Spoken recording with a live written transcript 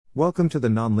Welcome to the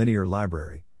Nonlinear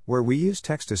Library, where we use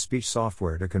text-to-speech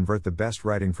software to convert the best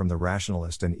writing from the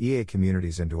Rationalist and EA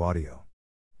communities into audio.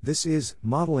 This is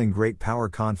Modeling Great Power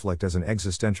Conflict as an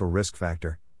Existential Risk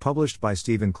Factor, published by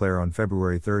Stephen Clare on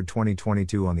February 3,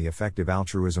 2022 on the Effective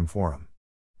Altruism Forum.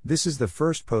 This is the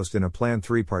first post in a planned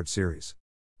three-part series.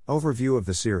 Overview of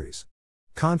the series.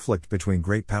 Conflict between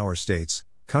great power states,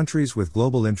 countries with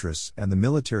global interests and the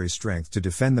military strength to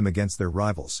defend them against their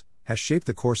rivals, has shaped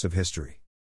the course of history.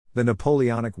 The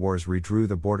Napoleonic Wars redrew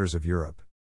the borders of Europe.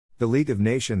 The League of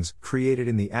Nations, created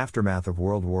in the aftermath of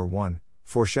World War I,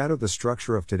 foreshadowed the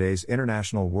structure of today's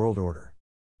international world order.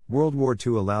 World War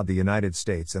II allowed the United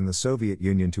States and the Soviet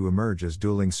Union to emerge as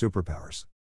dueling superpowers.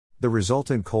 The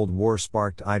resultant Cold War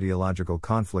sparked ideological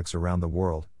conflicts around the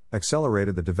world,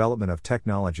 accelerated the development of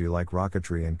technology like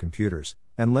rocketry and computers,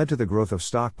 and led to the growth of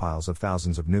stockpiles of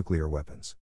thousands of nuclear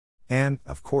weapons. And,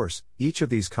 of course, each of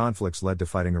these conflicts led to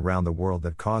fighting around the world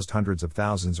that caused hundreds of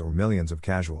thousands or millions of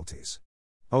casualties.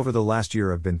 Over the last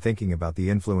year I've been thinking about the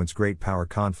influence great power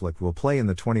conflict will play in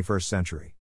the 21st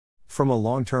century. From a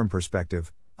long-term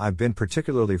perspective, I've been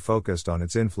particularly focused on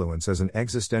its influence as an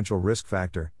existential risk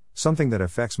factor, something that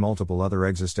affects multiple other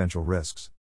existential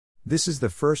risks. This is the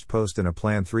first post in a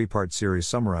planned three-part series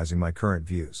summarizing my current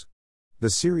views. The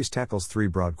series tackles three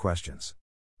broad questions.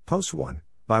 Post 1.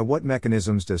 By what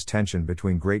mechanisms does tension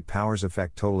between great powers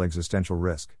affect total existential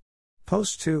risk?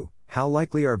 Post 2. How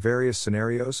likely are various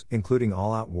scenarios, including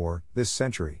all-out war, this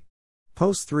century?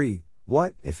 Post 3.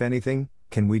 What, if anything,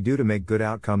 can we do to make good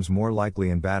outcomes more likely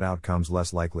and bad outcomes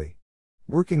less likely?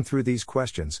 Working through these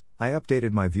questions, I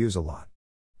updated my views a lot.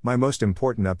 My most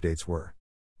important updates were: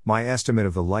 my estimate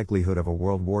of the likelihood of a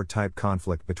World War-type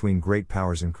conflict between great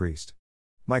powers increased.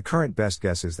 My current best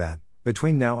guess is that,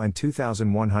 between now and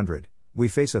 2100, we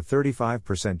face a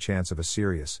 35% chance of a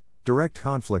serious, direct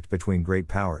conflict between great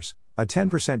powers, a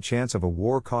 10% chance of a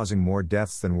war causing more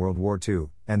deaths than World War II,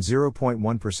 and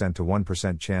 0.1% to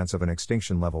 1% chance of an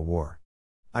extinction-level war.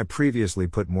 I previously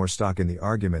put more stock in the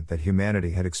argument that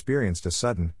humanity had experienced a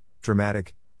sudden,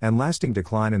 dramatic, and lasting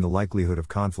decline in the likelihood of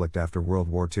conflict after World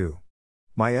War II.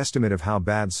 My estimate of how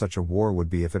bad such a war would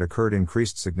be if it occurred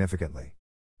increased significantly.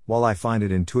 While I find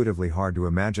it intuitively hard to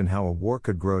imagine how a war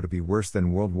could grow to be worse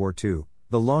than World War II,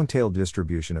 the long-tail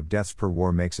distribution of deaths per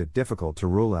war makes it difficult to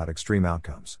rule out extreme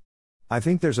outcomes. I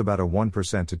think there's about a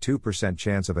 1% to 2%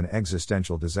 chance of an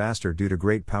existential disaster due to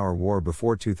great power war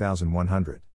before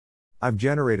 2100. I've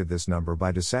generated this number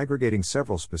by disaggregating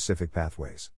several specific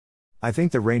pathways. I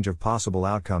think the range of possible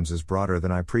outcomes is broader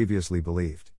than I previously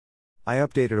believed. I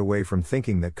updated away from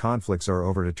thinking that conflicts are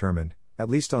overdetermined, at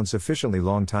least on sufficiently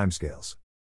long timescales.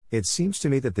 It seems to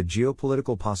me that the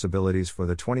geopolitical possibilities for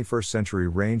the 21st century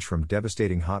range from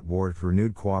devastating hot war to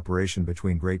renewed cooperation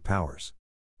between great powers.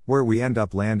 Where we end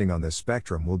up landing on this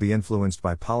spectrum will be influenced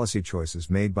by policy choices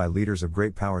made by leaders of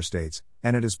great power states,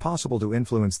 and it is possible to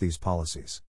influence these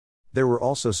policies. There were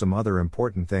also some other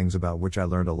important things about which I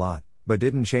learned a lot, but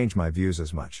didn't change my views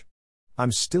as much.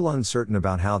 I'm still uncertain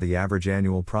about how the average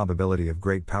annual probability of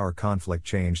great power conflict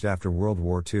changed after World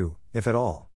War II, if at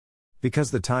all.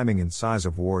 Because the timing and size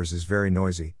of wars is very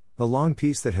noisy, the long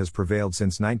peace that has prevailed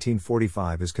since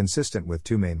 1945 is consistent with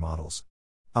two main models.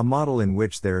 A model in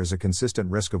which there is a consistent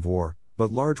risk of war,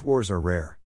 but large wars are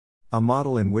rare. A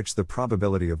model in which the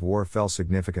probability of war fell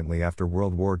significantly after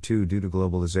World War II due to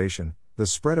globalization, the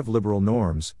spread of liberal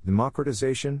norms,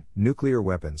 democratization, nuclear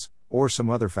weapons, or some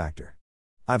other factor.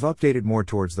 I've updated more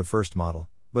towards the first model,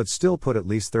 but still put at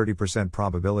least 30%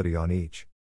 probability on each.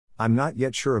 I'm not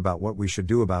yet sure about what we should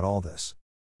do about all this.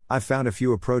 I've found a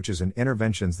few approaches and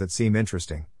interventions that seem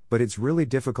interesting, but it's really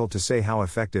difficult to say how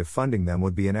effective funding them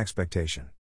would be an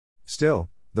expectation. Still,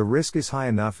 the risk is high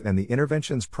enough and the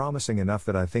interventions promising enough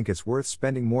that I think it's worth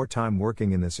spending more time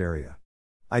working in this area.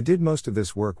 I did most of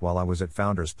this work while I was at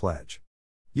Founders Pledge.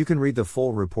 You can read the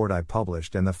full report I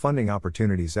published and the funding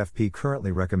opportunities FP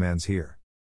currently recommends here.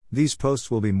 These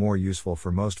posts will be more useful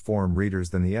for most forum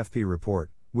readers than the FP report,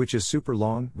 which is super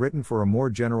long, written for a more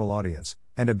general audience,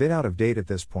 and a bit out of date at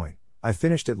this point. I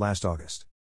finished it last August.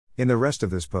 In the rest of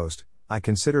this post, I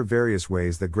consider various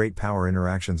ways that great power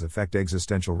interactions affect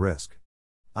existential risk.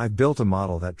 I've built a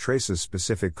model that traces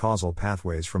specific causal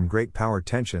pathways from great power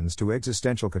tensions to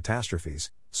existential catastrophes,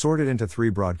 sorted into three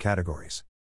broad categories.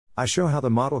 I show how the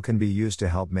model can be used to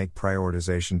help make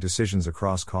prioritization decisions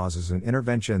across causes and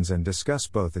interventions and discuss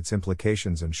both its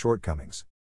implications and shortcomings.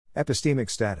 Epistemic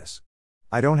status.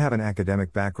 I don't have an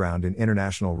academic background in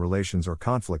international relations or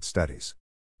conflict studies.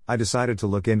 I decided to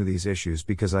look into these issues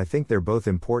because I think they're both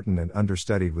important and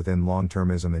understudied within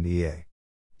long-termism and EA.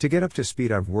 To get up to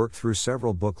speed, I've worked through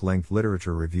several book-length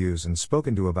literature reviews and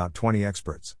spoken to about 20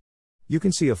 experts. You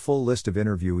can see a full list of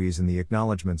interviewees in the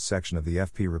acknowledgements section of the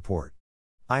FP report.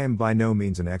 I am by no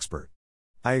means an expert.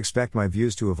 I expect my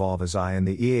views to evolve as I and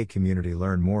the EA community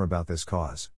learn more about this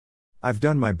cause. I've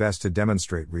done my best to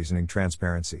demonstrate reasoning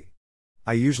transparency.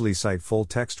 I usually cite full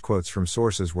text quotes from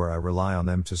sources where I rely on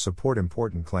them to support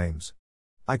important claims.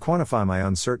 I quantify my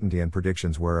uncertainty and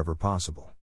predictions wherever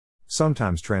possible.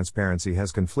 Sometimes transparency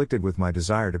has conflicted with my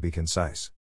desire to be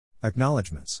concise.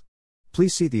 Acknowledgements.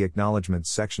 Please see the acknowledgements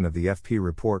section of the FP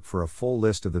report for a full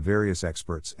list of the various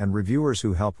experts and reviewers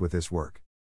who helped with this work.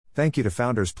 Thank you to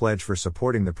Founders Pledge for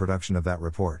supporting the production of that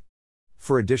report.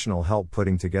 For additional help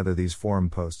putting together these forum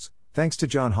posts, thanks to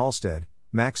John Halstead,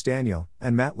 Max Daniel,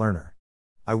 and Matt Lerner.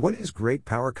 What is great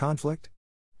power conflict?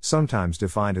 Sometimes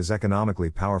defined as economically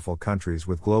powerful countries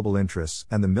with global interests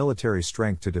and the military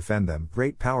strength to defend them,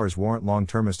 great powers warrant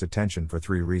long-termist attention for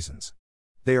three reasons.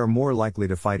 They are more likely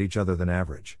to fight each other than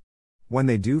average. When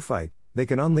they do fight, they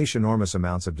can unleash enormous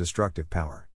amounts of destructive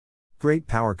power. Great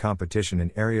power competition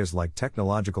in areas like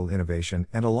technological innovation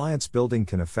and alliance building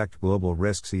can affect global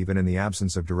risks even in the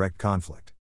absence of direct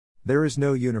conflict. There is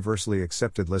no universally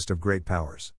accepted list of great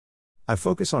powers. I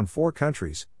focus on 4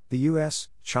 countries: the US,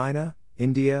 China,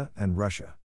 India, and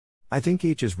Russia. I think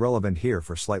each is relevant here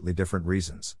for slightly different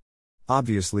reasons.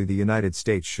 Obviously, the United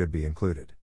States should be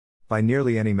included. By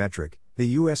nearly any metric, the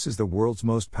US is the world's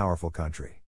most powerful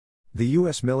country. The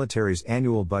US military's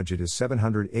annual budget is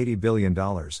 $780 billion,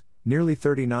 nearly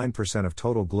 39% of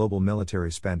total global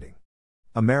military spending.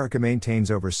 America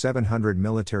maintains over 700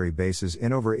 military bases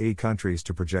in over 80 countries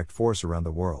to project force around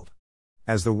the world.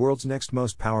 As the world's next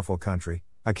most powerful country,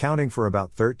 accounting for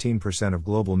about 13% of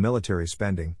global military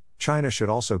spending, China should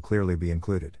also clearly be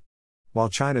included. While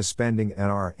China's spending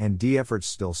and R&D efforts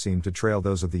still seem to trail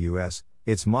those of the US,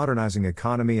 its modernizing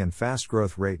economy and fast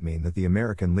growth rate mean that the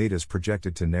American lead is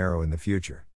projected to narrow in the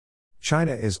future.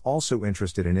 China is also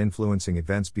interested in influencing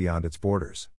events beyond its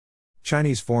borders.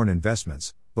 Chinese foreign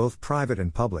investments, both private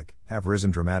and public, have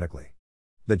risen dramatically.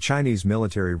 The Chinese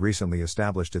military recently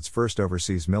established its first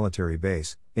overseas military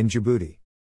base, in Djibouti.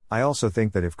 I also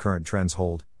think that if current trends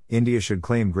hold, India should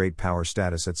claim great power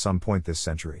status at some point this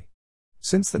century.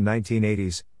 Since the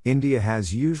 1980s, India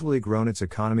has usually grown its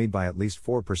economy by at least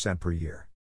 4% per year.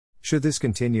 Should this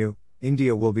continue,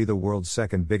 India will be the world's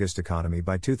second biggest economy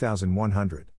by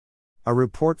 2100. A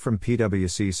report from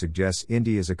PwC suggests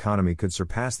India's economy could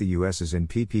surpass the US's in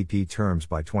PPP terms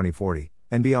by 2040,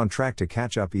 and be on track to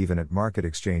catch up even at market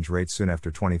exchange rates soon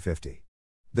after 2050.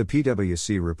 The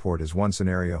PwC report is one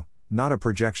scenario, not a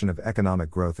projection of economic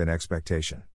growth and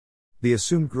expectation. The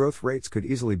assumed growth rates could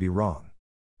easily be wrong.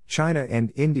 China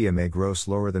and India may grow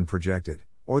slower than projected,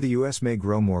 or the US may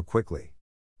grow more quickly.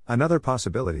 Another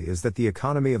possibility is that the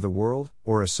economy of the world,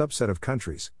 or a subset of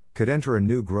countries, could enter a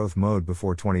new growth mode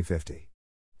before 2050.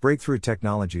 Breakthrough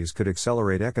technologies could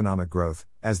accelerate economic growth,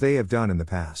 as they have done in the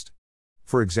past.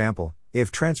 For example,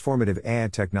 if transformative AI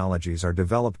technologies are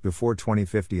developed before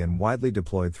 2050 and widely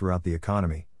deployed throughout the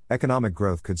economy, economic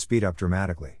growth could speed up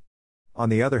dramatically. On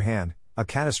the other hand, a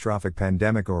catastrophic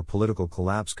pandemic or political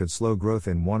collapse could slow growth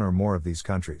in one or more of these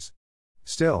countries.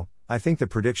 Still, I think the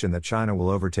prediction that China will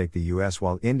overtake the US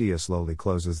while India slowly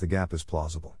closes the gap is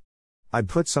plausible. I'd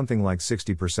put something like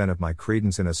 60% of my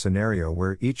credence in a scenario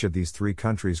where each of these 3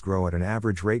 countries grow at an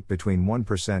average rate between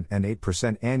 1% and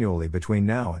 8% annually between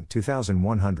now and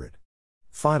 2100.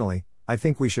 Finally, I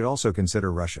think we should also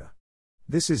consider Russia.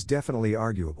 This is definitely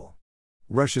arguable.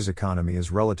 Russia's economy is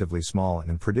relatively small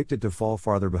and predicted to fall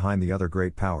farther behind the other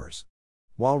great powers.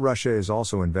 While Russia is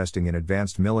also investing in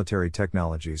advanced military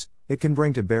technologies, it can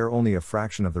bring to bear only a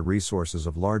fraction of the resources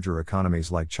of larger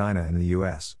economies like China and the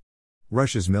US.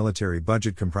 Russia's military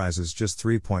budget comprises just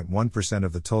 3.1%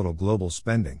 of the total global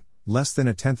spending, less than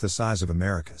a tenth the size of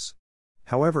America's.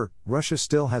 However, Russia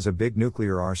still has a big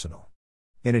nuclear arsenal.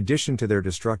 In addition to their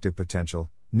destructive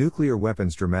potential, nuclear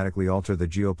weapons dramatically alter the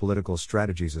geopolitical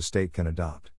strategies a state can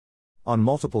adopt. On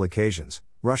multiple occasions,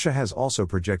 Russia has also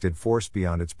projected force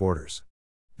beyond its borders.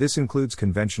 This includes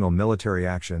conventional military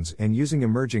actions and using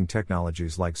emerging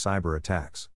technologies like cyber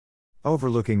attacks.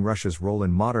 Overlooking Russia's role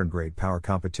in modern great power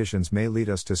competitions may lead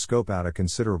us to scope out a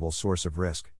considerable source of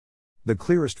risk. The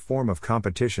clearest form of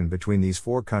competition between these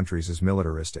 4 countries is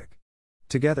militaristic.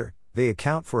 Together, they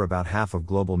account for about half of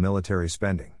global military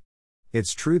spending.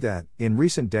 It's true that, in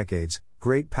recent decades,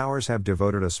 great powers have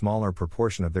devoted a smaller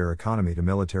proportion of their economy to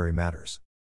military matters.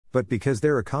 But because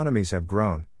their economies have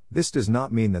grown, this does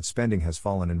not mean that spending has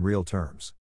fallen in real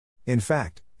terms. In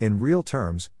fact, in real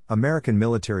terms, American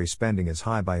military spending is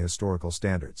high by historical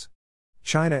standards.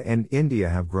 China and India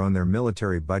have grown their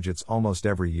military budgets almost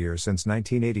every year since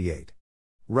 1988.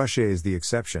 Russia is the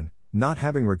exception, not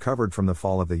having recovered from the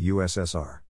fall of the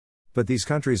USSR. But these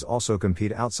countries also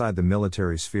compete outside the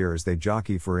military sphere as they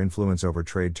jockey for influence over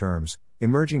trade terms,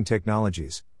 emerging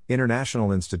technologies,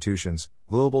 international institutions,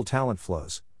 global talent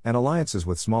flows, and alliances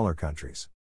with smaller countries.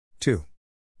 2.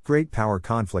 Great power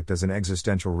conflict as an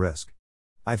existential risk.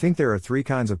 I think there are three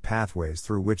kinds of pathways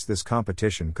through which this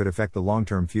competition could affect the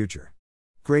long-term future.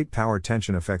 Great power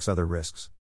tension affects other risks.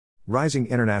 Rising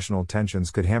international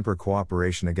tensions could hamper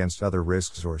cooperation against other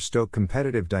risks or stoke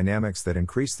competitive dynamics that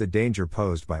increase the danger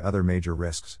posed by other major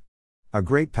risks. A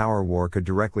great power war could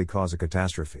directly cause a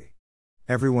catastrophe.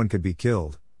 Everyone could be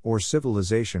killed, or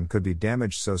civilization could be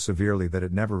damaged so severely that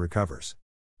it never recovers.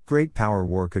 Great power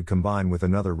war could combine with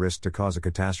another risk to cause a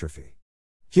catastrophe.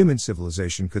 Human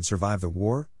civilization could survive the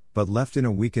war, but left in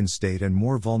a weakened state and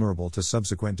more vulnerable to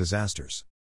subsequent disasters.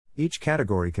 Each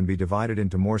category can be divided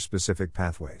into more specific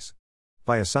pathways.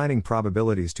 By assigning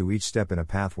probabilities to each step in a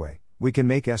pathway, we can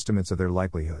make estimates of their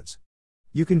likelihoods.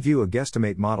 You can view a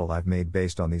guesstimate model I've made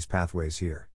based on these pathways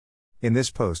here. In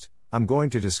this post, I'm going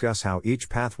to discuss how each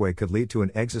pathway could lead to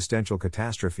an existential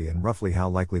catastrophe and roughly how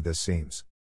likely this seems.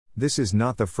 This is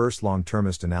not the first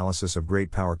long-termist analysis of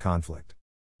great power conflict.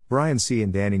 Brian C.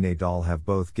 and Danny Nadal have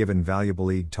both given valuable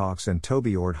EAG talks, and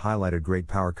Toby Ord highlighted great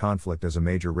power conflict as a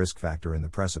major risk factor in the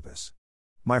precipice.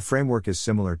 My framework is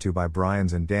similar to by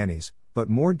Brian's and Danny's, but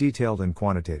more detailed and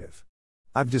quantitative.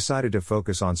 I've decided to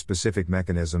focus on specific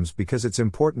mechanisms because it's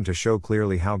important to show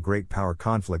clearly how great power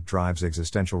conflict drives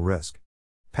existential risk.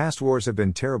 Past wars have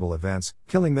been terrible events,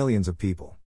 killing millions of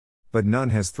people. But none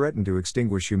has threatened to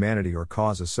extinguish humanity or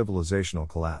cause a civilizational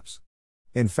collapse.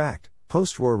 In fact,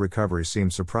 post-war recovery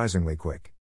seems surprisingly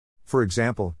quick. For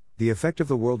example, the effect of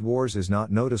the world wars is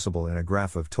not noticeable in a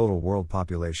graph of total world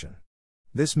population.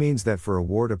 This means that for a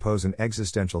war to pose an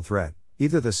existential threat,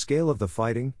 either the scale of the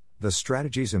fighting, the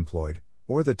strategies employed,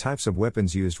 or the types of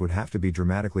weapons used would have to be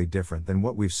dramatically different than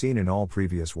what we've seen in all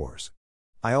previous wars.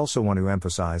 I also want to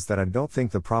emphasize that I don't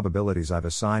think the probabilities I've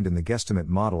assigned in the guesstimate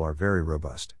model are very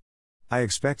robust. I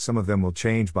expect some of them will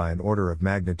change by an order of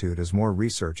magnitude as more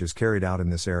research is carried out in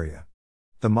this area.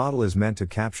 The model is meant to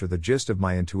capture the gist of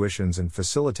my intuitions and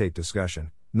facilitate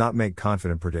discussion, not make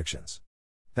confident predictions.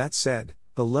 That said,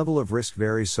 the level of risk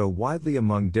varies so widely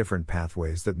among different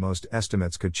pathways that most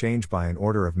estimates could change by an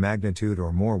order of magnitude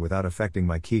or more without affecting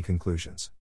my key conclusions.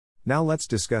 Now let's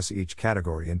discuss each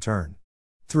category in turn.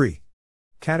 3.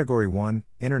 Category 1,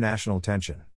 International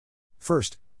Tension.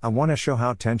 First, I want to show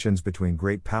how tensions between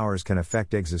great powers can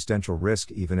affect existential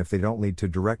risk even if they don't lead to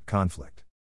direct conflict.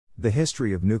 The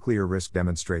history of nuclear risk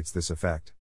demonstrates this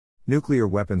effect. Nuclear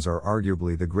weapons are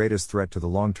arguably the greatest threat to the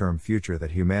long-term future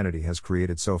that humanity has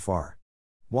created so far.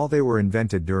 While they were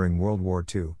invented during World War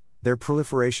II, their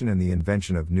proliferation and the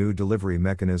invention of new delivery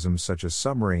mechanisms such as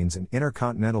submarines and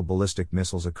intercontinental ballistic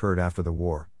missiles occurred after the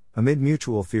war, amid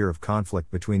mutual fear of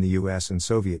conflict between the US and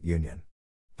Soviet Union.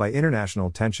 By international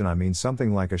tension I mean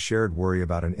something like a shared worry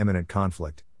about an imminent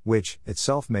conflict, which,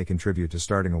 itself may contribute to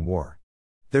starting a war.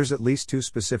 There's at least two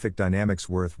specific dynamics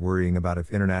worth worrying about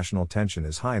if international tension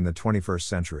is high in the 21st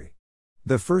century.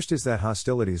 The first is that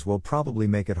hostilities will probably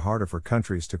make it harder for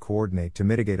countries to coordinate to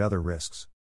mitigate other risks.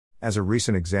 As a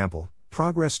recent example,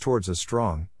 progress towards a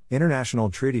strong, international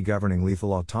treaty governing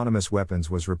lethal autonomous weapons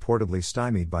was reportedly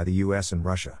stymied by the US and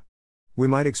Russia. We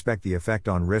might expect the effect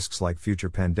on risks like future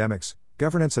pandemics,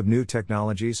 governance of new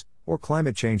technologies, or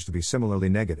climate change to be similarly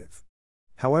negative.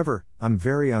 However, I'm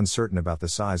very uncertain about the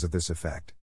size of this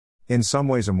effect. In some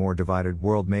ways a more divided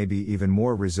world may be even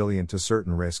more resilient to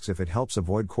certain risks if it helps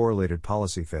avoid correlated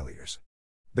policy failures.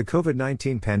 The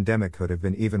COVID-19 pandemic could have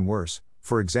been even worse,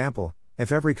 for example,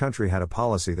 if every country had a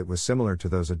policy that was similar to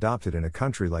those adopted in a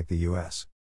country like the US.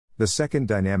 The second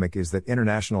dynamic is that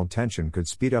international tension could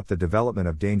speed up the development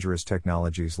of dangerous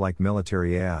technologies like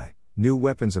military AI, new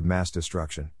weapons of mass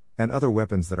destruction, and other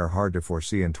weapons that are hard to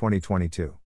foresee in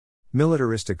 2022.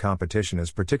 Militaristic competition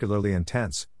is particularly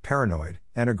intense, paranoid,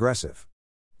 and aggressive.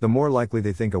 The more likely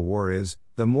they think a war is,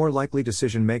 the more likely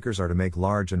decision makers are to make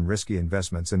large and risky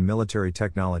investments in military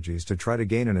technologies to try to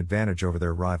gain an advantage over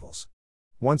their rivals.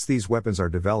 Once these weapons are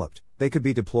developed, they could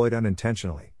be deployed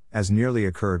unintentionally, as nearly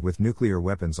occurred with nuclear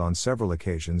weapons on several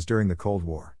occasions during the Cold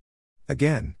War.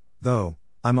 Again, though,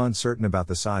 I'm uncertain about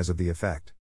the size of the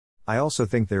effect. I also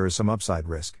think there is some upside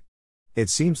risk. It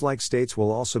seems like states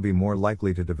will also be more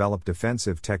likely to develop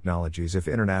defensive technologies if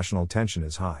international tension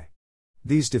is high.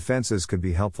 These defenses could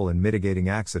be helpful in mitigating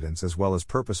accidents as well as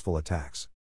purposeful attacks.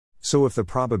 So if the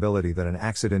probability that an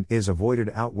accident is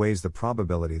avoided outweighs the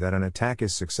probability that an attack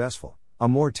is successful, a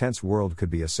more tense world could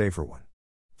be a safer one.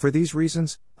 For these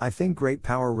reasons, I think great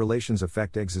power relations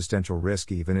affect existential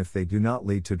risk even if they do not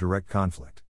lead to direct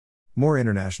conflict. More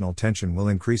international tension will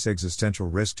increase existential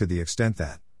risk to the extent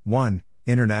that 1.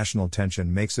 International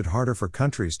tension makes it harder for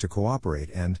countries to cooperate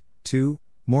and 2.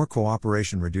 More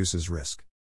cooperation reduces risk.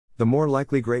 The more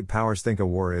likely great powers think a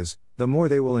war is, the more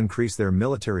they will increase their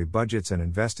military budgets and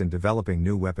invest in developing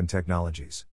new weapon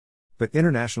technologies. But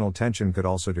international tension could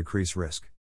also decrease risk.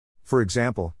 For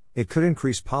example, it could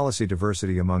increase policy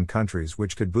diversity among countries,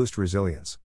 which could boost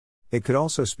resilience. It could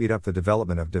also speed up the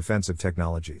development of defensive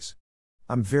technologies.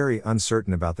 I'm very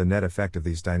uncertain about the net effect of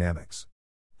these dynamics.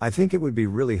 I think it would be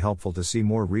really helpful to see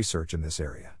more research in this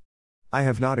area. I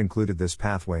have not included this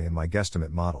pathway in my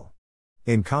guesstimate model.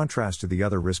 In contrast to the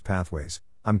other risk pathways,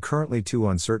 I'm currently too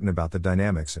uncertain about the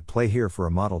dynamics at play here for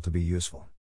a model to be useful.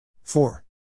 4.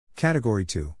 Category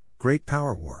 2, Great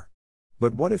Power War.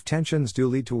 But what if tensions do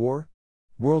lead to war?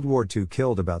 World War II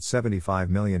killed about 75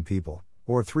 million people,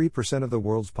 or 3% of the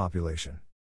world's population.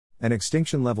 An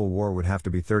extinction-level war would have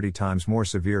to be 30 times more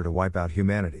severe to wipe out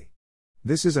humanity.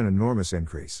 This is an enormous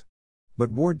increase. But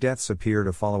war deaths appear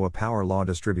to follow a power law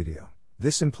distributio.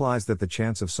 This implies that the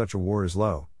chance of such a war is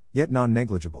low, yet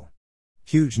non-negligible.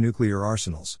 Huge nuclear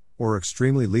arsenals, or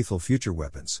extremely lethal future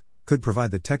weapons, could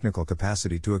provide the technical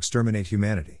capacity to exterminate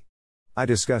humanity. I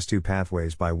discuss two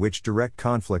pathways by which direct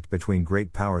conflict between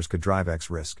great powers could drive X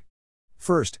risk.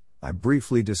 First, I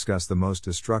briefly discuss the most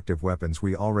destructive weapons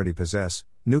we already possess,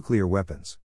 nuclear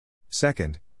weapons.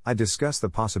 Second, I discuss the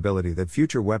possibility that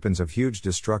future weapons of huge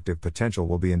destructive potential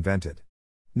will be invented.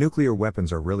 Nuclear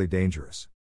weapons are really dangerous.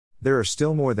 There are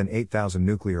still more than 8,000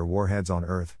 nuclear warheads on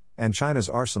Earth, and China's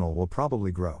arsenal will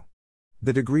probably grow.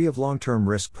 The degree of long-term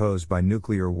risk posed by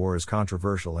nuclear war is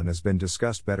controversial and has been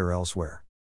discussed better elsewhere.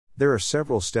 There are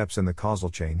several steps in the causal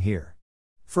chain here.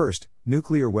 First,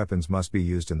 nuclear weapons must be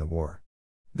used in the war.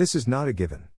 This is not a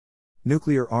given.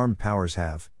 Nuclear-armed powers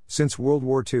have, since World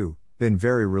War II, been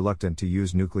very reluctant to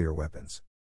use nuclear weapons.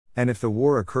 And if the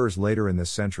war occurs later in this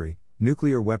century,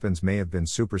 nuclear weapons may have been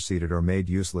superseded or made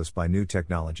useless by new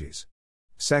technologies.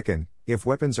 Second, if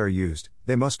weapons are used,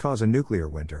 they must cause a nuclear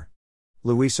winter.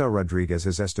 Luisa Rodriguez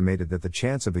has estimated that the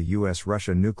chance of a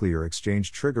US-Russia nuclear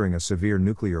exchange triggering a severe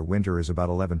nuclear winter is about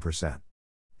 11%.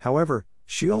 However,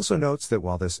 she also notes that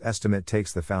while this estimate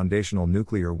takes the foundational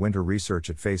nuclear winter research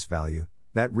at face value,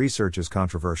 that research is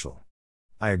controversial.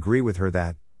 I agree with her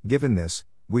that, given this,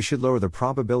 we should lower the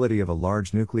probability of a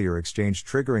large nuclear exchange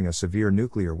triggering a severe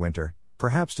nuclear winter,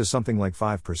 perhaps to something like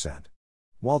 5%.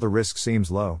 While the risk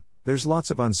seems low, there's lots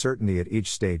of uncertainty at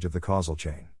each stage of the causal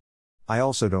chain. I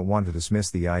also don't want to dismiss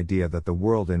the idea that the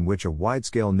world in which a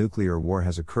wide-scale nuclear war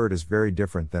has occurred is very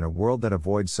different than a world that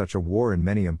avoids such a war in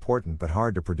many important but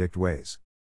hard-to-predict ways.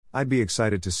 I'd be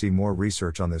excited to see more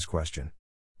research on this question.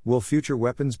 Will future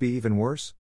weapons be even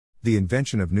worse? The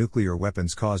invention of nuclear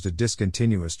weapons caused a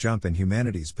discontinuous jump in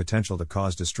humanity's potential to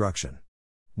cause destruction.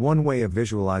 One way of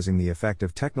visualizing the effect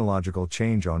of technological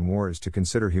change on war is to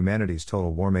consider humanity's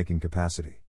total war-making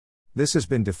capacity. This has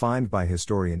been defined by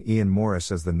historian Ian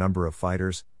Morris as the number of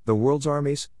fighters the world's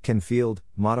armies can field,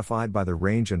 modified by the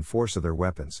range and force of their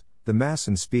weapons, the mass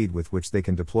and speed with which they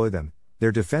can deploy them,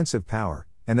 their defensive power,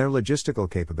 and their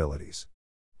logistical capabilities.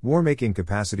 War-making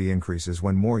capacity increases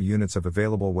when more units of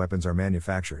available weapons are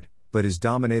manufactured, but is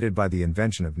dominated by the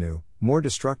invention of new, more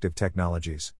destructive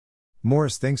technologies.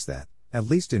 Morris thinks that, at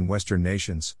least in Western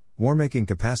nations, war-making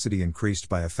capacity increased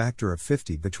by a factor of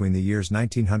 50 between the years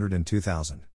 1900 and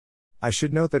 2000. I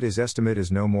should note that his estimate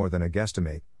is no more than a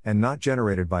guesstimate, and not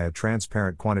generated by a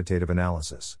transparent quantitative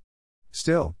analysis.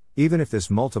 Still, even if this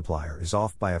multiplier is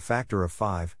off by a factor of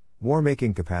 5,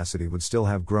 war-making capacity would still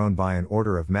have grown by an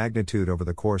order of magnitude over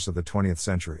the course of the 20th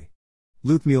century.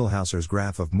 Luke Muehlhauser's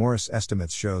graph of Morris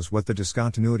estimates shows what the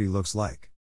discontinuity looks like.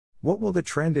 What will the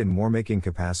trend in war-making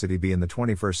capacity be in the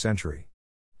 21st century?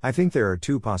 I think there are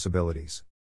two possibilities.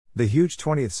 The huge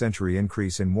 20th century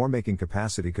increase in war-making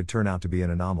capacity could turn out to be an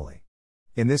anomaly.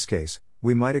 In this case,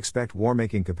 we might expect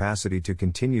war-making capacity to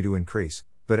continue to increase,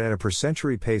 but at a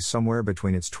per-century pace somewhere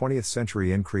between its 20th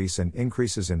century increase and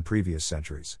increases in previous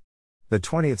centuries. The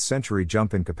 20th century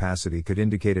jump in capacity could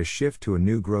indicate a shift to a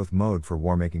new growth mode for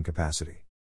war-making capacity.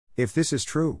 If this is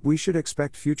true, we should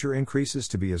expect future increases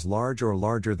to be as large or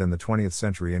larger than the 20th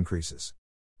century increases.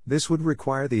 This would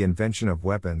require the invention of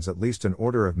weapons at least an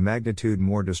order of magnitude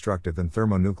more destructive than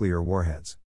thermonuclear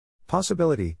warheads.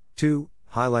 Possibility 2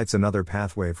 highlights another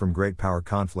pathway from great power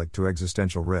conflict to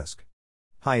existential risk.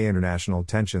 High international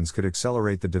tensions could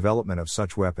accelerate the development of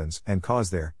such weapons and cause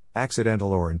their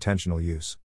accidental or intentional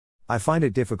use. I find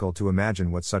it difficult to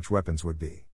imagine what such weapons would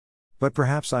be. But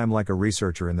perhaps I am like a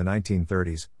researcher in the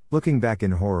 1930s, looking back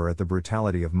in horror at the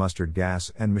brutality of mustard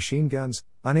gas and machine guns,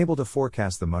 unable to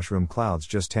forecast the mushroom clouds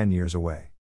just 10 years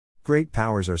away. Great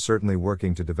powers are certainly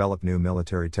working to develop new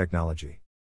military technology.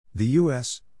 The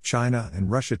US, China,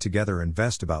 and Russia together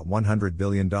invest about $100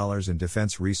 billion in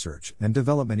defense research and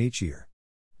development each year.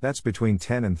 That's between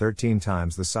 10 and 13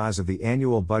 times the size of the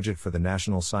annual budget for the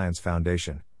National Science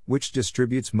Foundation, which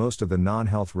distributes most of the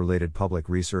non-health related public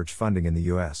research funding in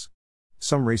the US.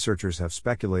 Some researchers have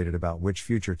speculated about which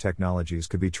future technologies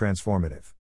could be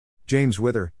transformative. James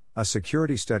Wither, a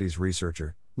security studies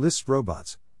researcher, lists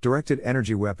robots, directed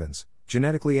energy weapons,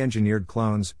 genetically engineered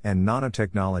clones, and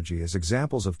nanotechnology as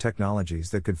examples of technologies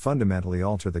that could fundamentally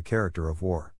alter the character of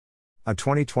war. A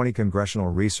 2020 Congressional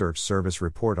Research Service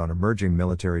report on emerging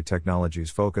military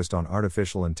technologies focused on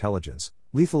artificial intelligence,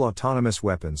 lethal autonomous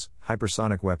weapons,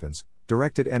 hypersonic weapons,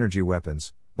 directed energy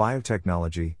weapons,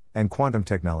 biotechnology, and quantum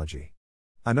technology.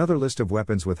 Another list of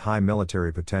weapons with high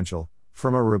military potential,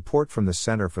 from a report from the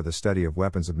Center for the Study of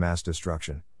Weapons of Mass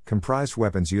Destruction, comprised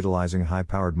weapons utilizing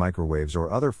high-powered microwaves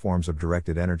or other forms of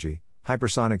directed energy,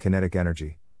 hypersonic kinetic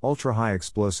energy, ultra-high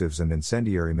explosives and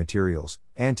incendiary materials,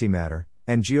 antimatter,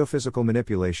 and geophysical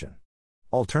manipulation.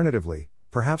 Alternatively,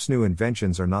 perhaps new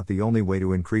inventions are not the only way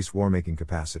to increase war-making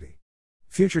capacity.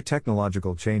 Future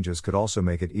technological changes could also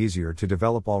make it easier to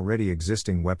develop already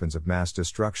existing weapons of mass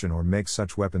destruction or make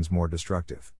such weapons more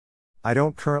destructive. I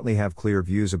don't currently have clear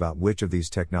views about which of these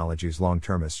technologies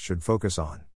long-termists should focus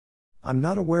on. I'm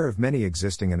not aware of many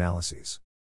existing analyses.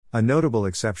 A notable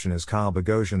exception is Kyle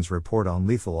Bogosian's report on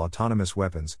lethal autonomous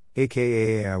weapons,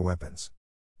 aka AI weapons.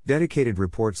 Dedicated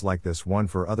reports like this one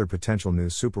for other potential new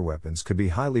superweapons could be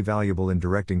highly valuable in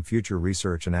directing future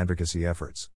research and advocacy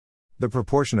efforts. The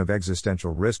proportion of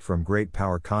existential risk from great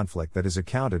power conflict that is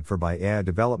accounted for by AI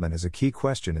development is a key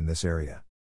question in this area.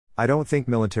 I don't think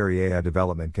military AI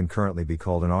development can currently be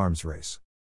called an arms race.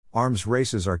 Arms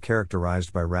races are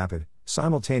characterized by rapid,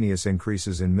 simultaneous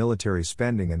increases in military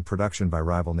spending and production by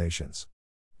rival nations.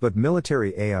 But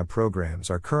military AI programs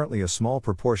are currently a small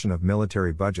proportion of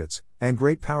military budgets, and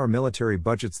great power military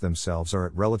budgets themselves are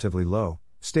at relatively low,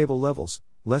 stable levels,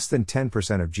 less than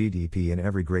 10% of GDP in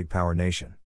every great power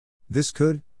nation. This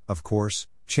could, of course,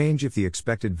 change if the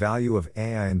expected value of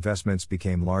AI investments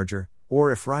became larger,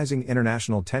 or if rising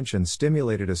international tensions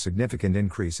stimulated a significant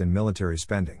increase in military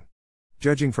spending.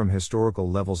 Judging from historical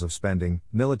levels of spending,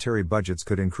 military budgets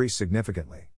could increase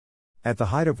significantly. At the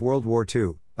height of World War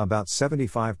II, about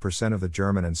 75% of the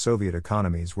German and Soviet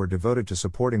economies were devoted to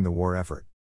supporting the war effort.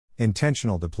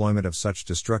 Intentional deployment of such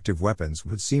destructive weapons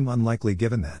would seem unlikely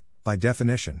given that, by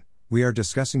definition, we are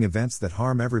discussing events that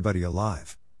harm everybody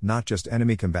alive, not just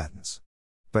enemy combatants.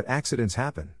 But accidents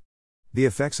happen. The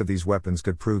effects of these weapons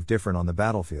could prove different on the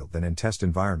battlefield than in test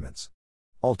environments.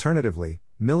 Alternatively,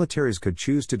 militaries could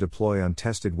choose to deploy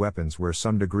untested weapons where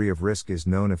some degree of risk is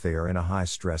known if they are in a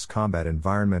high-stress combat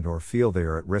environment or feel they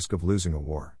are at risk of losing a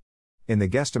war. In the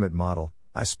guesstimate model,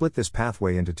 I split this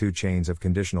pathway into two chains of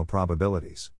conditional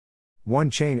probabilities.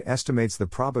 One chain estimates the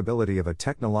probability of a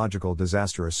technological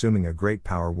disaster assuming a great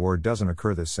power war doesn't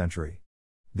occur this century.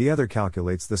 The other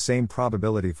calculates the same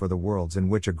probability for the worlds in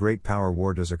which a great power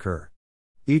war does occur.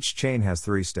 Each chain has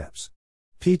 3 steps.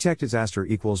 P-Tech disaster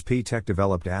equals P-Tech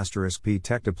developed *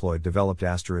 P-Tech deployed developed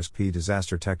 * P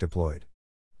disaster tech deployed.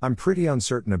 I'm pretty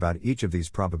uncertain about each of these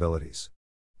probabilities.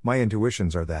 My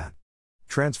intuitions are that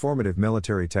transformative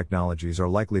military technologies are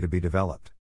likely to be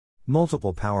developed.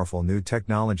 Multiple powerful new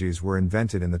technologies were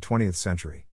invented in the 20th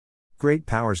century. Great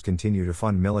powers continue to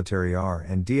fund military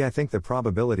R&D. I think the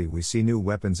probability we see new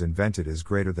weapons invented is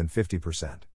greater than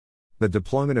 50%. The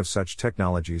deployment of such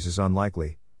technologies is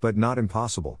unlikely, but not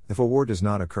impossible, if a war does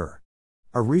not occur.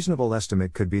 A reasonable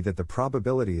estimate could be that the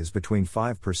probability is between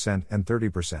 5% and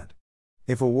 30%.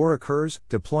 If a war occurs,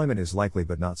 deployment is likely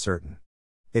but not certain.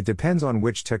 It depends on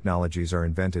which technologies are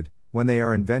invented, when they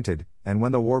are invented, and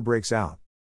when the war breaks out.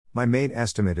 My main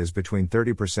estimate is between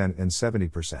 30% and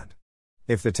 70%.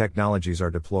 If the technologies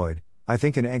are deployed, I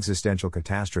think an existential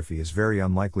catastrophe is very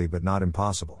unlikely but not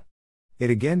impossible. It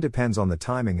again depends on the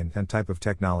timing and type of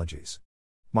technologies.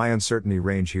 My uncertainty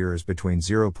range here is between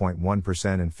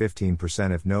 0.1% and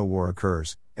 15% if no war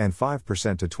occurs, and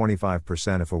 5% to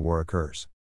 25% if a war occurs.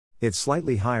 It's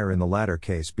slightly higher in the latter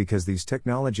case because these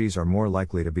technologies are more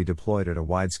likely to be deployed at a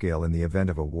wide scale in the event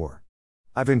of a war.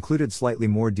 I've included slightly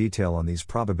more detail on these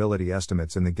probability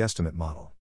estimates in the guesstimate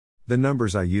model. The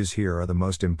numbers I use here are the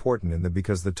most important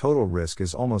because the total risk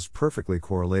is almost perfectly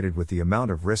correlated with the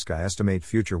amount of risk I estimate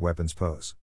future weapons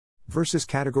pose. Versus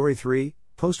Category 3,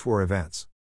 post-war events.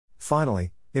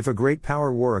 Finally, if a great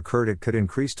power war occurred, it could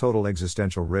increase total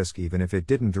existential risk even if it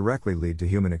didn't directly lead to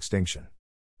human extinction.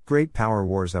 Great power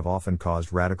wars have often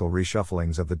caused radical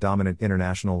reshufflings of the dominant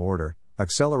international order,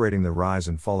 accelerating the rise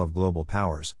and fall of global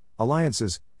powers,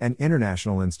 alliances, and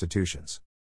international institutions.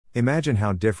 Imagine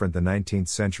how different the 19th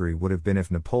century would have been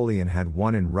if Napoleon had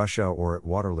won in Russia or at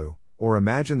Waterloo, or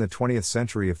imagine the 20th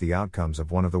century if the outcomes of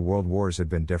one of the world wars had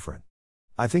been different.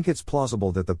 I think it's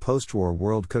plausible that the post-war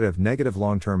world could have negative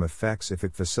long-term effects if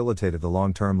it facilitated the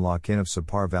long-term lock-in of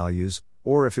subpar values,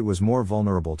 or if it was more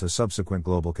vulnerable to subsequent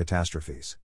global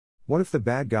catastrophes. What if the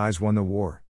bad guys won the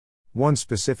war? One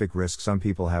specific risk some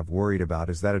people have worried about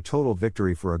is that a total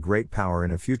victory for a great power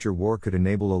in a future war could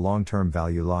enable a long-term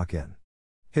value lock-in.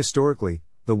 Historically,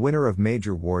 the winner of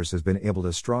major wars has been able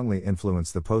to strongly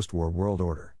influence the post-war world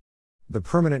order. The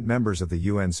permanent members of the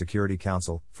UN Security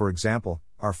Council, for example,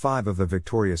 are 5 of the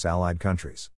victorious Allied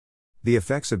countries. The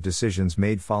effects of decisions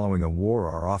made following a war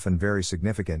are often very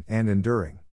significant and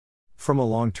enduring. From a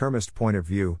long-termist point of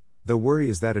view, the worry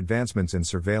is that advancements in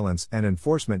surveillance and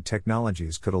enforcement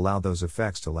technologies could allow those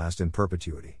effects to last in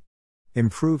perpetuity.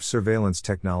 Improved surveillance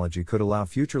technology could allow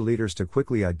future leaders to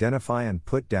quickly identify and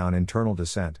put down internal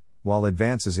dissent, while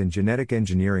advances in genetic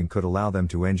engineering could allow them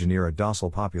to engineer a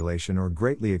docile population or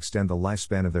greatly extend the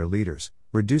lifespan of their leaders,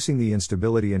 reducing the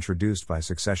instability introduced by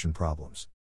succession problems.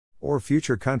 Or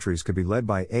future countries could be led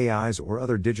by AIs or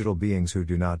other digital beings who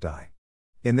do not die.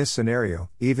 In this scenario,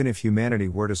 even if humanity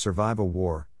were to survive a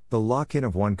war, the lock-in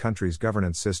of one country's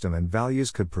governance system and values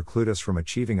could preclude us from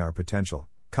achieving our potential,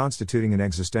 constituting an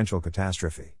existential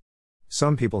catastrophe.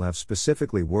 Some people have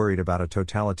specifically worried about a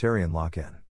totalitarian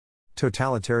lock-in.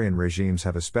 Totalitarian regimes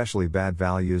have especially bad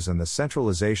values, and the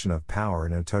centralization of power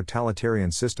in a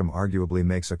totalitarian system arguably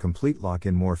makes a complete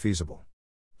lock-in more feasible.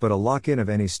 But a lock-in of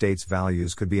any state's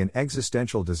values could be an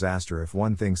existential disaster if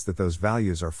one thinks that those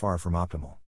values are far from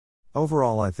optimal.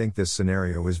 Overall, I think this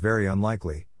scenario is very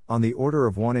unlikely, on the order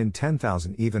of 1 in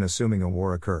 10,000 even assuming a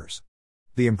war occurs.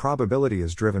 The improbability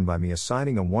is driven by me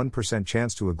assigning a 1%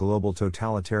 chance to a global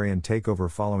totalitarian takeover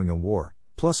following a war,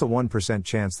 plus a 1%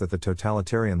 chance that the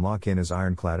totalitarian lock-in is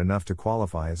ironclad enough to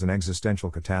qualify as an existential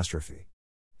catastrophe.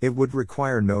 It would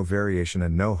require no variation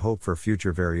and no hope for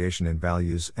future variation in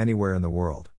values anywhere in the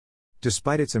world.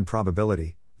 Despite its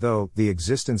improbability, though, the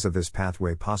existence of this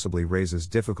pathway possibly raises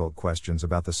difficult questions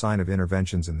about the sign of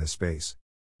interventions in this space.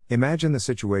 Imagine the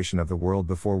situation of the world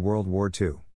before World War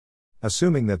II.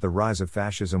 Assuming that the rise of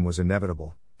fascism was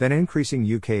inevitable, then increasing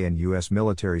UK and US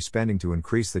military spending to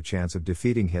increase the chance of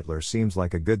defeating Hitler seems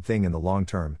like a good thing in the long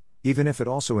term, even if it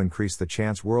also increased the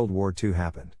chance World War II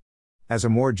happened. As a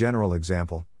more general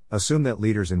example, assume that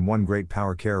leaders in one great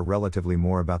power care relatively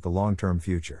more about the long-term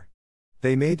future.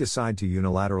 They may decide to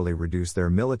unilaterally reduce their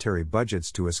military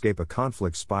budgets to escape a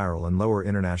conflict spiral and lower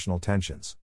international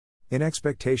tensions. In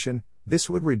expectation, this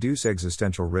would reduce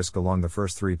existential risk along the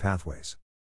first 3 pathways.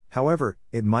 However,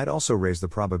 it might also raise the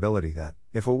probability that,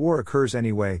 if a war occurs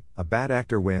anyway, a bad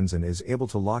actor wins and is able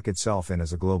to lock itself in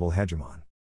as a global hegemon.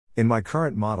 In my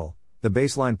current model, the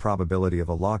baseline probability of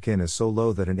a lock-in is so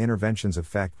low that an intervention's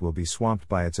effect will be swamped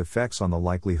by its effects on the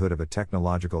likelihood of a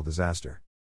technological disaster.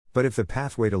 But if the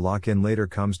pathway to lock-in later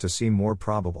comes to seem more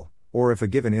probable, or if a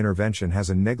given intervention has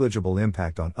a negligible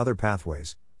impact on other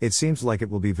pathways, it seems like it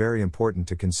will be very important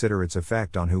to consider its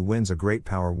effect on who wins a great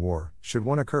power war, should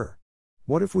one occur.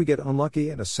 What if we get unlucky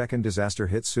and a second disaster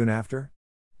hits soon after?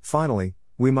 Finally,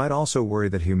 we might also worry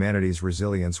that humanity's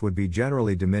resilience would be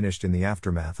generally diminished in the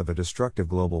aftermath of a destructive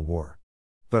global war.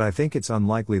 But I think it's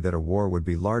unlikely that a war would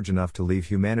be large enough to leave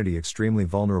humanity extremely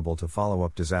vulnerable to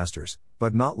follow-up disasters,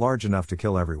 but not large enough to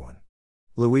kill everyone.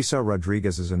 Luisa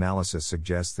Rodriguez's analysis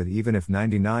suggests that even if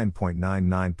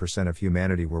 99.99% of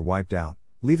humanity were wiped out,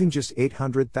 leaving just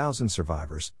 800,000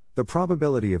 survivors, the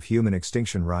probability of human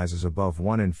extinction rises above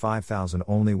 1 in 5,000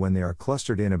 only when they are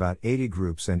clustered in about 80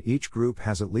 groups and each group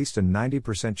has at least a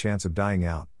 90% chance of dying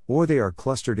out, or they are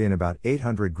clustered in about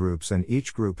 800 groups and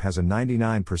each group has a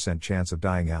 99% chance of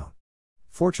dying out.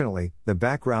 Fortunately, the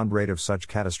background rate of such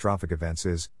catastrophic events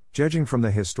is, judging from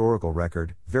the historical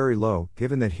record, very low,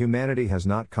 given that humanity has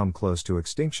not come close to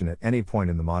extinction at any point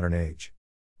in the modern age.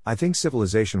 I think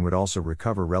civilization would also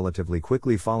recover relatively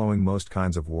quickly following most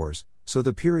kinds of wars, so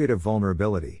the period of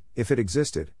vulnerability, if it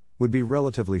existed, would be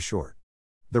relatively short.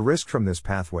 The risk from this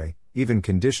pathway, even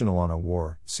conditional on a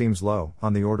war, seems low,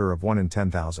 on the order of 1 in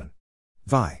 10,000.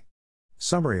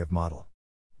 Summary of model.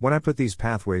 When I put these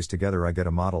pathways together I get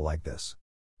a model like this.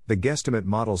 The guesstimate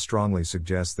model strongly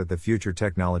suggests that the future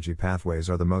technology pathways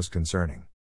are the most concerning.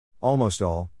 Almost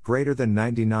all, greater than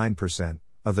 99%,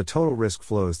 of the total risk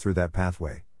flows through that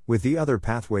pathway, with the other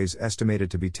pathways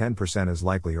estimated to be 10% as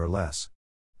likely or less.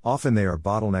 Often they are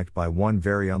bottlenecked by one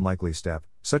very unlikely step,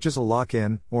 such as a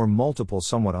lock-in, or multiple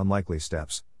somewhat unlikely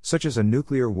steps, such as a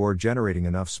nuclear war generating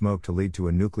enough smoke to lead to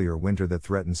a nuclear winter that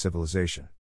threatens civilization.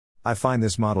 I find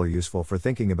this model useful for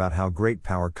thinking about how great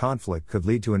power conflict could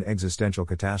lead to an existential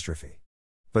catastrophe.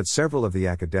 But several of the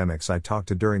academics I talked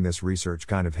to during this research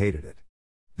kind of hated it.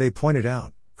 They pointed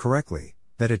out, correctly,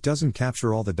 that it doesn't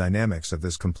capture all the dynamics of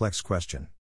this complex question.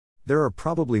 There are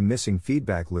probably missing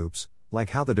feedback loops,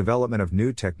 like how the development of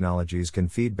new technologies can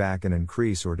feed back and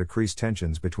increase or decrease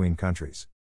tensions between countries.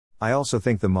 I also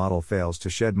think the model fails to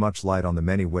shed much light on the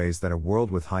many ways that a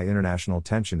world with high international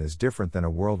tension is different than a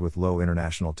world with low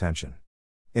international tension.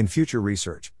 In future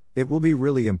research, it will be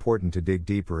really important to dig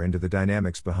deeper into the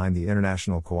dynamics behind the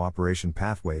international cooperation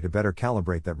pathway to better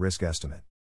calibrate that risk estimate.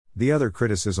 The other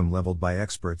criticism leveled by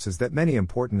experts is that many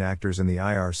important actors in the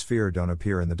IR sphere don't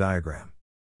appear in the diagram.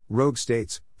 Rogue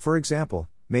states, for example,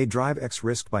 may drive X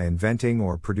risk by inventing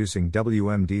or producing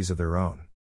WMDs of their own.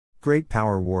 Great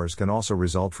power wars can also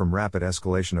result from rapid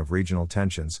escalation of regional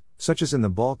tensions, such as in the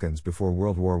Balkans before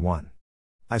World War I.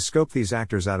 I scoped these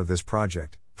actors out of this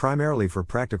project, primarily for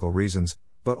practical reasons,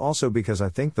 but also because I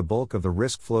think the bulk of the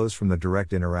risk flows from the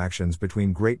direct interactions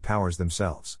between great powers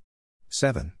themselves.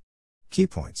 7. Key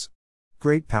points.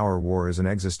 Great power war is an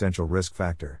existential risk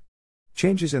factor.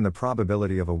 Changes in the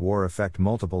probability of a war affect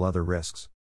multiple other risks.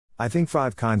 I think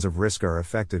 5 kinds of risk are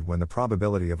affected when the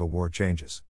probability of a war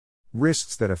changes.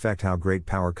 Risks that affect how great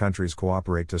power countries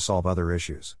cooperate to solve other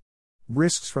issues.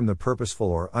 Risks from the purposeful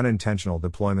or unintentional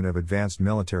deployment of advanced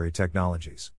military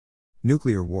technologies.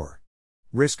 Nuclear war.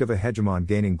 Risk of a hegemon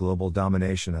gaining global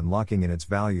domination and locking in its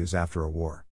values after a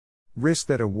war. Risk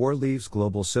that a war leaves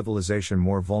global civilization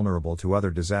more vulnerable to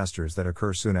other disasters that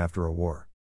occur soon after a war.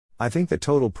 I think the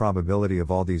total probability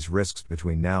of all these risks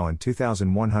between now and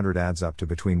 2100 adds up to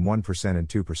between 1% and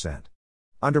 2%.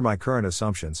 Under my current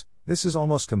assumptions, this is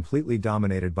almost completely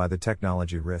dominated by the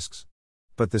technology risks.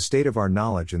 But the state of our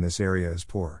knowledge in this area is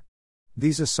poor.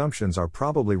 These assumptions are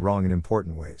probably wrong in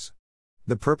important ways.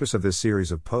 The purpose of this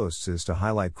series of posts is to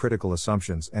highlight critical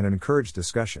assumptions and encourage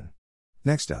discussion.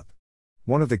 Next up.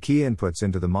 One of the key inputs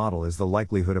into the model is the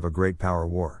likelihood of a great power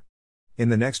war. In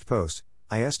the next post,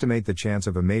 I estimate the chance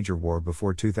of a major war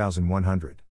before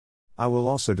 2100. I will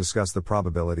also discuss the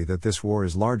probability that this war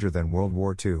is larger than World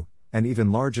War II, and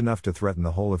even large enough to threaten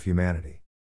the whole of humanity.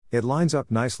 It lines up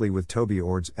nicely with Toby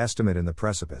Ord's estimate in The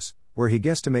Precipice, where he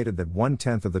guesstimated that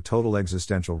 1/10 of the total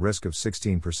existential risk of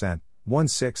 16%,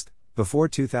 1/6, before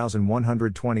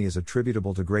 2120 is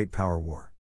attributable to great power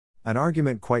war. An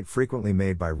argument quite frequently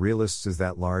made by realists is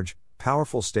that large,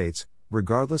 powerful states,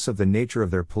 regardless of the nature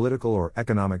of their political or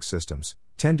economic systems,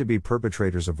 tend to be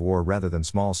perpetrators of war rather than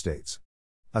small states.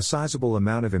 A sizable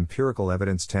amount of empirical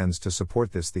evidence tends to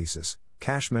support this thesis.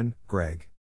 Cashman, Greg.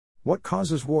 What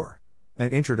Causes War? An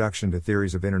Introduction to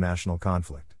Theories of International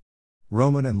Conflict.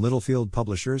 Rowman and Littlefield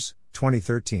Publishers,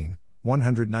 2013,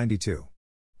 192.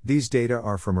 These data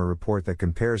are from a report that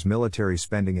compares military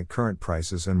spending at current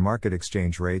prices and market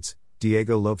exchange rates.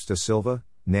 Diego Lopes da Silva,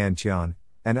 Nan Tian,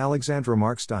 and Alexandra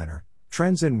Marksteiner,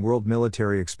 Trends in World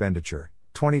Military Expenditure,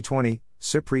 2020,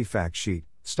 CIPRI Fact Sheet,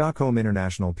 Stockholm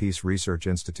International Peace Research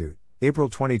Institute, April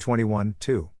 2021,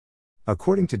 2.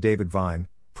 According to David Vine,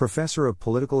 professor of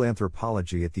political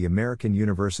anthropology at the American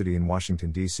University in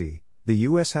Washington, D.C., the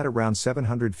U.S. had around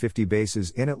 750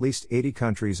 bases in at least 80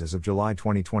 countries as of July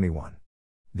 2021.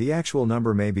 The actual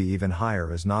number may be even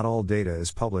higher as not all data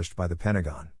is published by the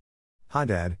Pentagon.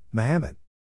 Haddad, Mohammed.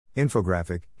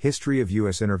 Infographic, History of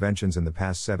U.S. Interventions in the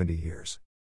Past 70 Years.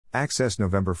 Access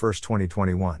November 1,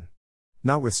 2021.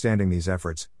 Notwithstanding these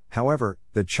efforts, however,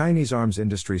 the Chinese arms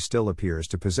industry still appears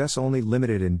to possess only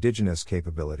limited indigenous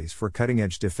capabilities for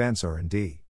cutting-edge defense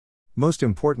R&D. Most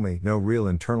importantly, no real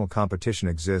internal competition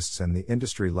exists and the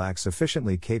industry lacks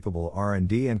sufficiently capable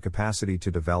R&D and capacity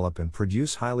to develop and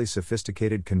produce highly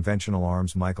sophisticated conventional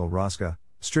arms. Michael Roska,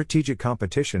 Strategic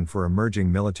Competition for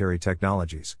Emerging Military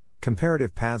Technologies,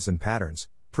 Comparative Paths and Patterns,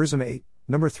 Prism 8,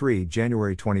 No. 3,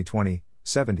 January 2020,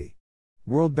 70.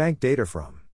 World Bank data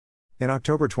from. In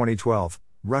October 2012,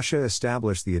 Russia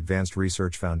established the Advanced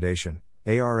Research Foundation,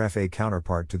 ARFA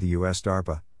counterpart to the U.S.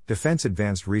 DARPA, Defense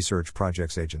Advanced Research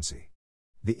Projects Agency.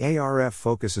 The ARF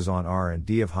focuses on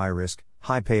R&D of high-risk,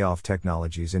 high-payoff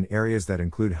technologies in areas that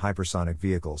include hypersonic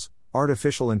vehicles,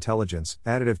 artificial intelligence,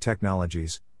 additive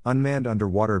technologies, unmanned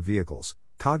underwater vehicles,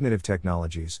 cognitive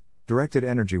technologies, directed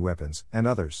energy weapons, and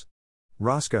others.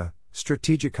 Roska,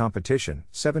 Strategic Competition,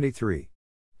 73.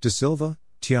 De Silva,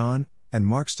 Tian, and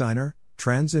Marksteiner,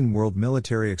 Trends in World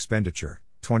Military Expenditure,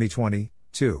 2020,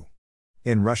 2.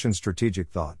 In Russian strategic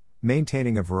thought,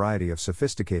 maintaining a variety of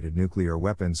sophisticated nuclear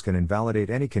weapons can invalidate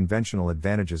any conventional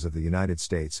advantages of the United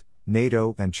States,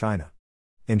 NATO, and China.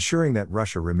 Ensuring that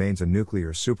Russia remains a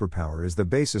nuclear superpower is the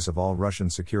basis of all Russian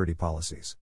security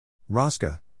policies.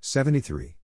 Roska,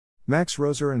 73. Max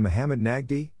Roser and Mohammed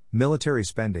Nagdi, Military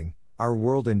Spending, Our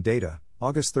World in Data,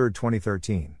 August 3,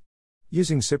 2013.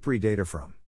 Using CIPRI data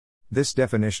from. This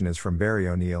definition is from Barry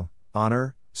O'Neill,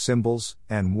 Honor, Symbols,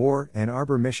 and War, Ann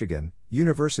Arbor, Michigan,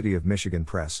 University of Michigan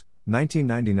Press,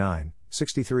 1999,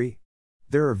 63.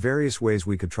 There are various ways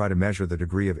we could try to measure the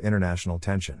degree of international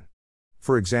tension.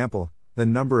 For example, the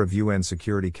number of UN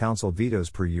Security Council vetoes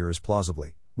per year is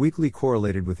plausibly, weakly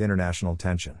correlated with international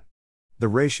tension. The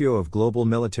ratio of global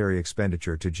military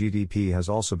expenditure to GDP has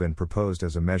also been proposed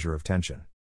as a measure of tension.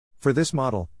 For this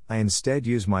model, I instead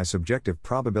use my subjective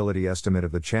probability estimate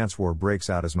of the chance war breaks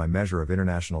out as my measure of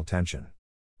international tension.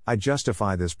 I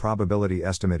justify this probability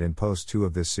estimate in post 2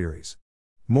 of this series.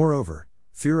 Moreover,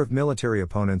 fear of military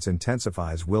opponents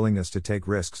intensifies willingness to take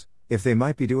risks. If they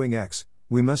might be doing X,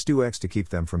 we must do X to keep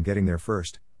them from getting there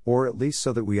first, or at least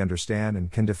so that we understand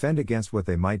and can defend against what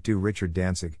they might do. Richard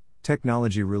Danzig,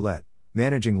 Technology Roulette,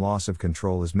 Managing Loss of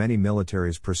Control as Many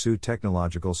Militaries Pursue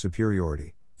Technological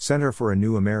Superiority, Center for a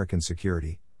New American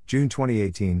Security, June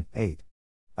 2018, 8.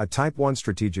 A Type 1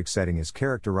 strategic setting is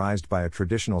characterized by a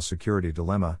traditional security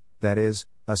dilemma, that is,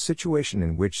 a situation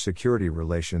in which security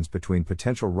relations between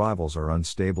potential rivals are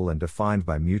unstable and defined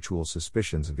by mutual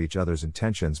suspicions of each other's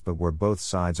intentions, but where both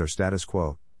sides are status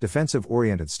quo,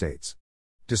 defensive-oriented states.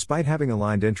 Despite having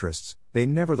aligned interests, they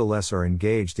nevertheless are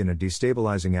engaged in a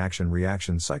destabilizing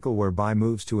action-reaction cycle whereby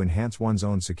moves to enhance one's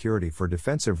own security for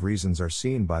defensive reasons are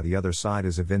seen by the other side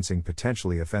as evincing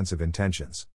potentially offensive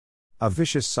intentions. A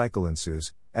vicious cycle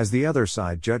ensues, as the other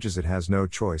side judges it has no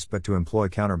choice but to employ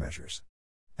countermeasures.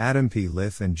 Adam P.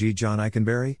 Lith and G. John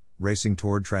Eikenberry, Racing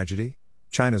Toward Tragedy?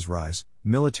 China's Rise,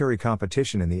 Military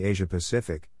Competition in the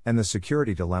Asia-Pacific, and the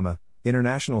Security Dilemma,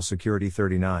 International Security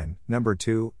 39, No.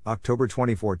 2, October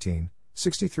 2014,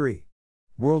 63.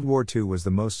 World War II was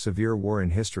the most severe war in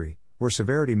history, where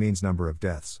severity means number of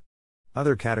deaths.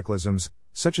 Other cataclysms,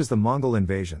 such as the Mongol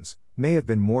invasions, may have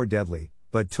been more deadly,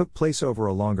 but took place over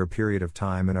a longer period of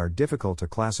time and are difficult to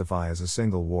classify as a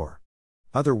single war.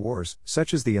 Other wars,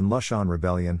 such as the Inlushan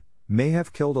Rebellion, may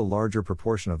have killed a larger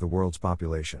proportion of the world's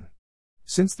population.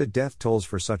 Since the death tolls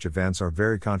for such events are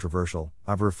very controversial,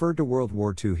 I've referred to World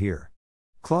War II here.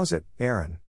 Closet,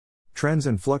 Aaron. Trends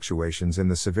and Fluctuations in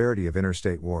the Severity of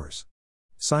Interstate Wars.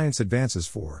 Science Advances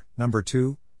 4, No.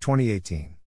 2,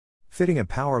 2018. Fitting a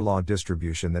power law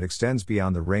distribution that extends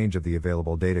beyond the range of the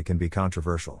available data can be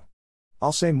controversial.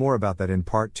 I'll say more about that in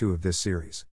part 2 of this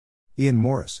series. Ian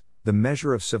Morris, The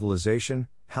Measure of Civilization,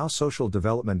 How Social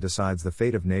Development Decides the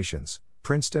Fate of Nations,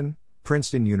 Princeton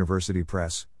University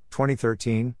Press,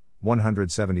 2013,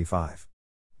 175.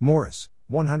 Morris,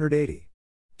 180.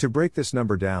 To break this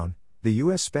number down, the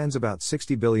US spends about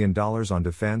 $60 billion on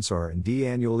defense R&D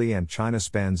annually and China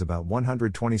spends about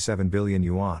 127 billion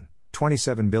yuan,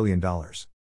 $27 billion.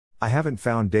 I haven't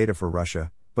found data for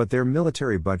Russia, but their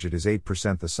military budget is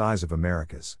 8% the size of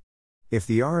America's. If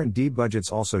the R&D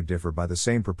budgets also differ by the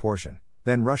same proportion,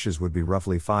 then Russia's would be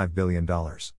roughly $5 billion.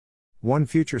 One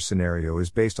future scenario is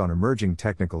based on emerging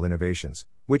technical innovations,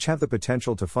 which have the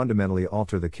potential to fundamentally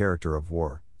alter the character of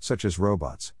war, such as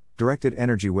robots, directed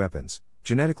energy weapons,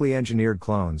 genetically engineered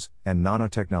clones, and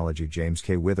nanotechnology. James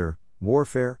K. Wither,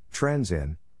 Warfare, Trends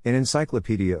in An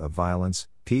Encyclopedia of Violence,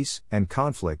 Peace, and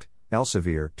Conflict,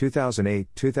 Elsevier, 2008,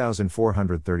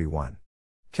 2431.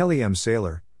 Kelly M.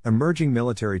 Saylor, Emerging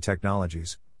Military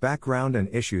Technologies, Background and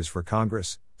Issues for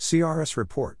Congress, CRS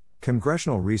Report,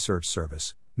 Congressional Research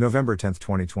Service, November 10,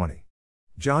 2020.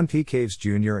 John P. Caves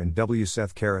Jr. and W.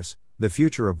 Seth Karras, The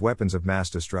Future of Weapons of Mass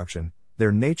Destruction,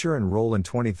 Their Nature and Role in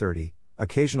 2030,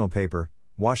 Occasional Paper,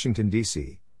 Washington,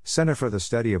 D.C., Center for the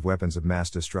Study of Weapons of Mass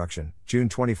Destruction, June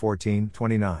 2014,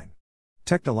 29.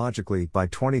 Technologically, by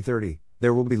 2030,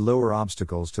 there will be lower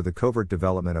obstacles to the covert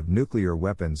development of nuclear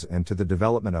weapons and to the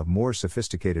development of more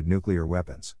sophisticated nuclear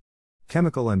weapons.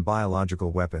 Chemical and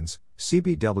biological weapons,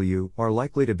 CBW, are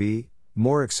likely to be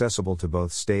more accessible to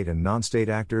both state and non-state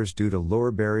actors due to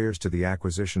lower barriers to the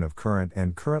acquisition of current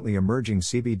and currently emerging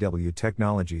CBW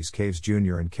technologies. Caves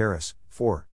Jr. and Karras,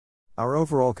 4. Our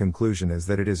overall conclusion is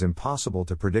that it is impossible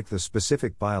to predict the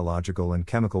specific biological and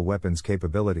chemical weapons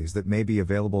capabilities that may be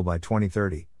available by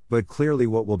 2030, but clearly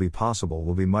what will be possible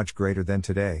will be much greater than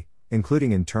today,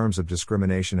 including in terms of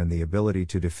discrimination and the ability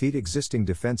to defeat existing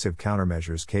defensive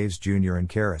countermeasures. Caves Jr. and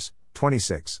Karras,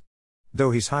 26.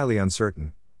 Though he's highly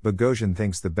uncertain, Boghossian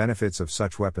thinks the benefits of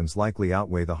such weapons likely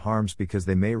outweigh the harms because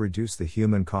they may reduce the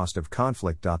human cost of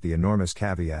conflict. The enormous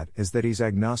caveat is that he's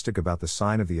agnostic about the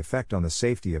sign of the effect on the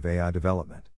safety of AI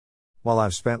development. While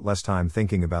I've spent less time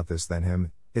thinking about this than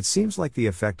him, it seems like the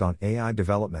effect on AI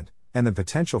development, and the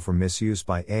potential for misuse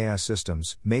by AI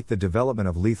systems make the development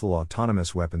of lethal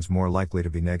autonomous weapons more likely to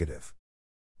be negative.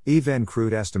 Even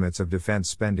crude estimates of defense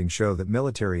spending show that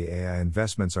military AI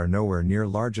investments are nowhere near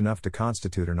large enough to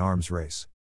constitute an arms race.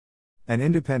 An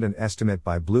independent estimate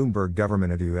by Bloomberg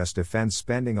government of U.S. defense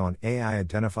spending on AI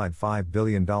identified $5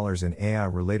 billion in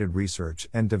AI-related research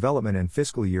and development in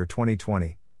fiscal year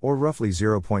 2020, or roughly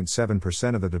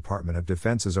 0.7% of the Department of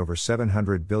Defense's over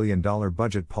 $700 billion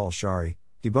budget. Paul Shary,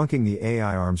 Debunking the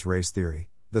AI Arms Race Theory,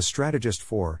 The Strategist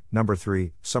 4, Number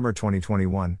 3, Summer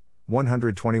 2021,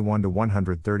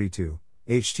 121-132,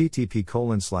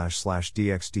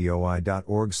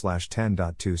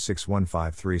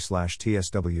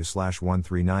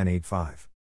 http://dxdoi.org/10.26153/tsw/13985.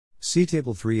 See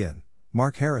Table 3 in.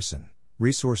 Mark Harrison,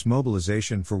 Resource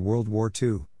Mobilization for World War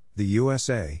II, the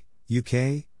USA,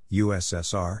 UK,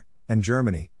 USSR, and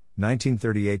Germany,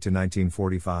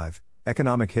 1938-1945,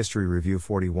 Economic History Review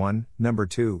 41, Number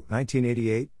 2,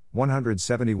 1988,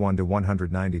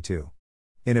 171-192.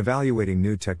 In evaluating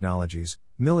new technologies,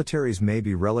 militaries may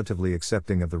be relatively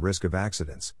accepting of the risk of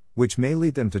accidents, which may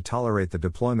lead them to tolerate the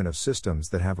deployment of systems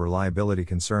that have reliability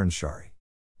concerns. Shary.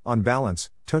 On balance,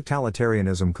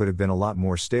 totalitarianism could have been a lot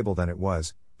more stable than it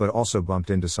was, but also bumped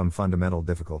into some fundamental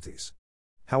difficulties.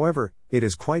 However, it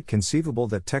is quite conceivable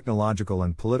that technological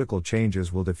and political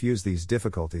changes will diffuse these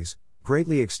difficulties,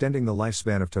 greatly extending the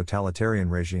lifespan of totalitarian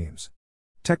regimes.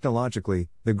 Technologically,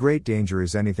 the great danger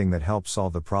is anything that helps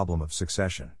solve the problem of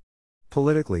succession.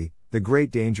 Politically, the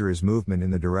great danger is movement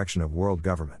in the direction of world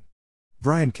government.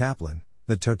 Brian Kaplan,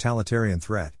 The Totalitarian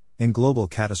Threat, in Global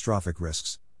Catastrophic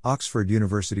Risks, Oxford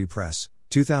University Press,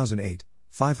 2008,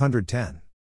 510.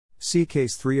 See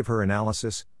Case 3 of her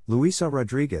analysis, Luisa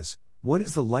Rodriguez, What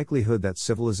is the likelihood that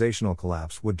civilizational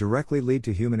collapse would directly lead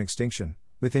to human extinction,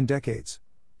 within decades?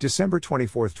 December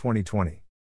 24, 2020.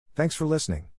 Thanks for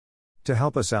listening. To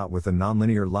help us out with the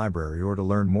Nonlinear Library or to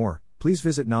learn more, please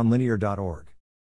visit nonlinear.org.